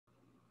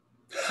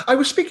I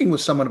was speaking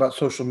with someone about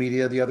social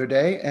media the other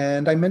day,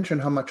 and I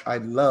mentioned how much I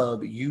love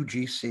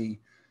UGC.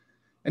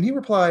 And he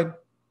replied,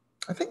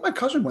 I think my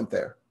cousin went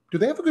there. Do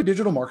they have a good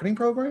digital marketing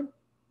program?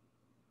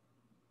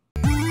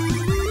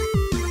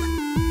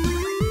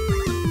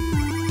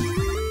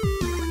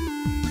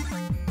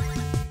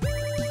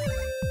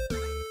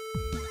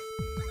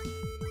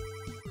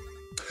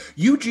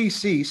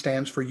 UGC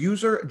stands for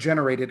User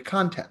Generated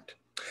Content.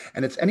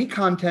 And it's any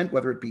content,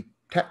 whether it be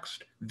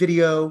text,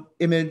 video,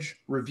 image,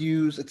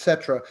 reviews,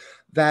 etc.,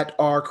 that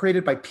are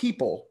created by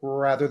people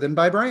rather than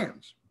by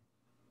brands.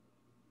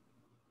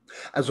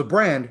 As a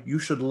brand, you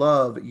should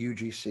love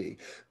UGC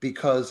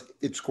because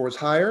it scores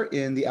higher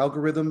in the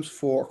algorithms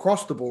for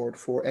across the board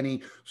for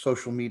any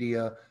social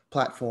media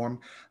platform.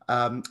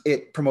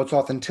 It promotes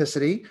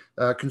authenticity.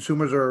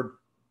 Consumers are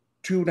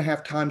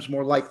 2.5 times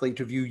more likely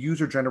to view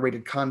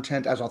user-generated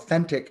content as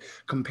authentic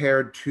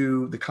compared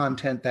to the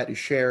content that is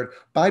shared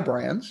by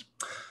brands.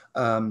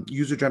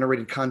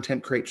 User-generated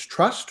content creates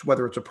trust,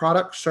 whether it's a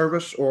product,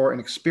 service, or an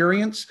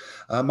experience.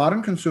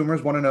 Modern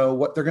consumers want to know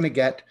what they're going to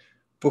get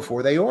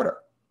before they order.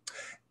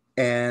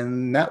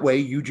 And that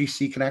way,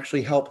 UGC can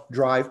actually help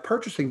drive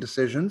purchasing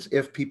decisions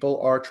if people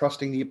are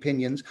trusting the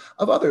opinions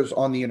of others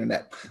on the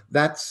internet.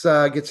 That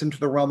gets into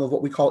the realm of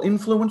what we call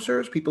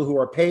influencers, people who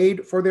are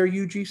paid for their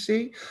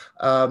UGC.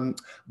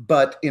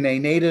 But in a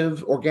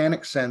native,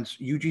 organic sense,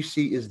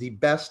 UGC is the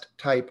best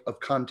type of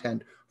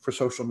content for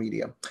social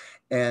media.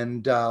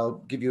 And I'll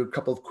give you a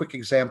couple of quick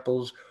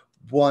examples.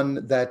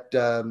 One that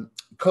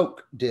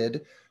Coke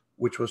did,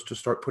 which was to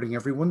start putting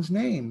everyone's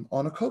name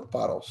on a Coke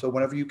bottle. So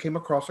whenever you came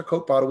across a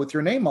Coke bottle with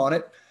your name on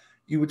it,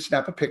 you would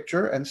snap a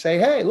picture and say,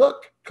 hey,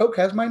 look, Coke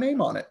has my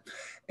name on it.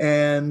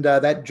 And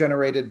that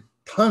generated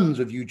tons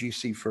of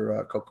UGC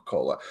for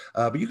Coca-Cola.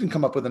 But you can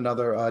come up with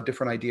another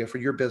different idea for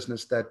your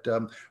business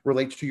that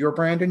relates to your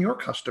brand and your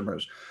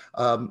customers.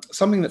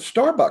 Something that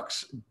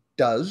Starbucks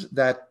does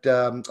that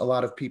a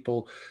lot of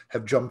people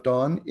have jumped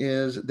on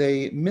is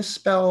they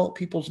misspell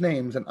people's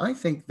names. And I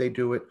think they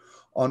do it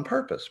on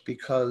purpose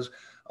because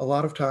a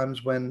lot of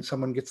times when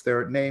someone gets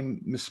their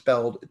name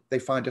misspelled, they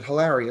find it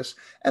hilarious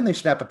and they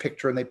snap a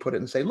picture and they put it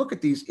and say, look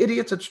at these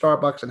idiots at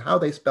Starbucks and how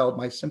they spelled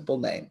my simple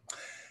name.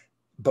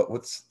 But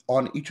what's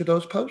on each of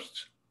those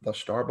posts? The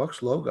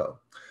Starbucks logo.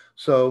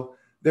 So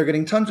they're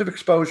getting tons of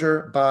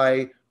exposure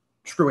by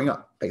screwing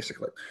up,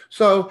 basically.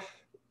 So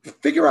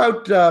figure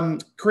out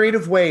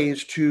creative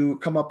ways to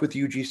come up with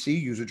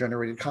UGC,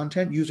 user-generated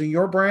content, using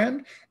your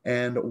brand,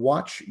 and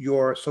watch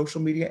your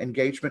social media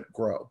engagement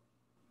grow.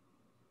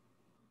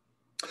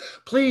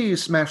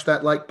 Please smash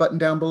that like button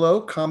down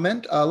below,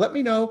 comment. Let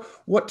me know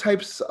what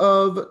types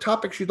of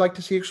topics you'd like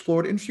to see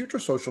explored in future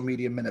social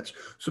media minutes.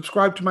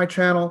 Subscribe to my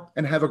channel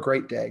and have a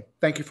great day.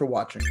 Thank you for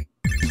watching.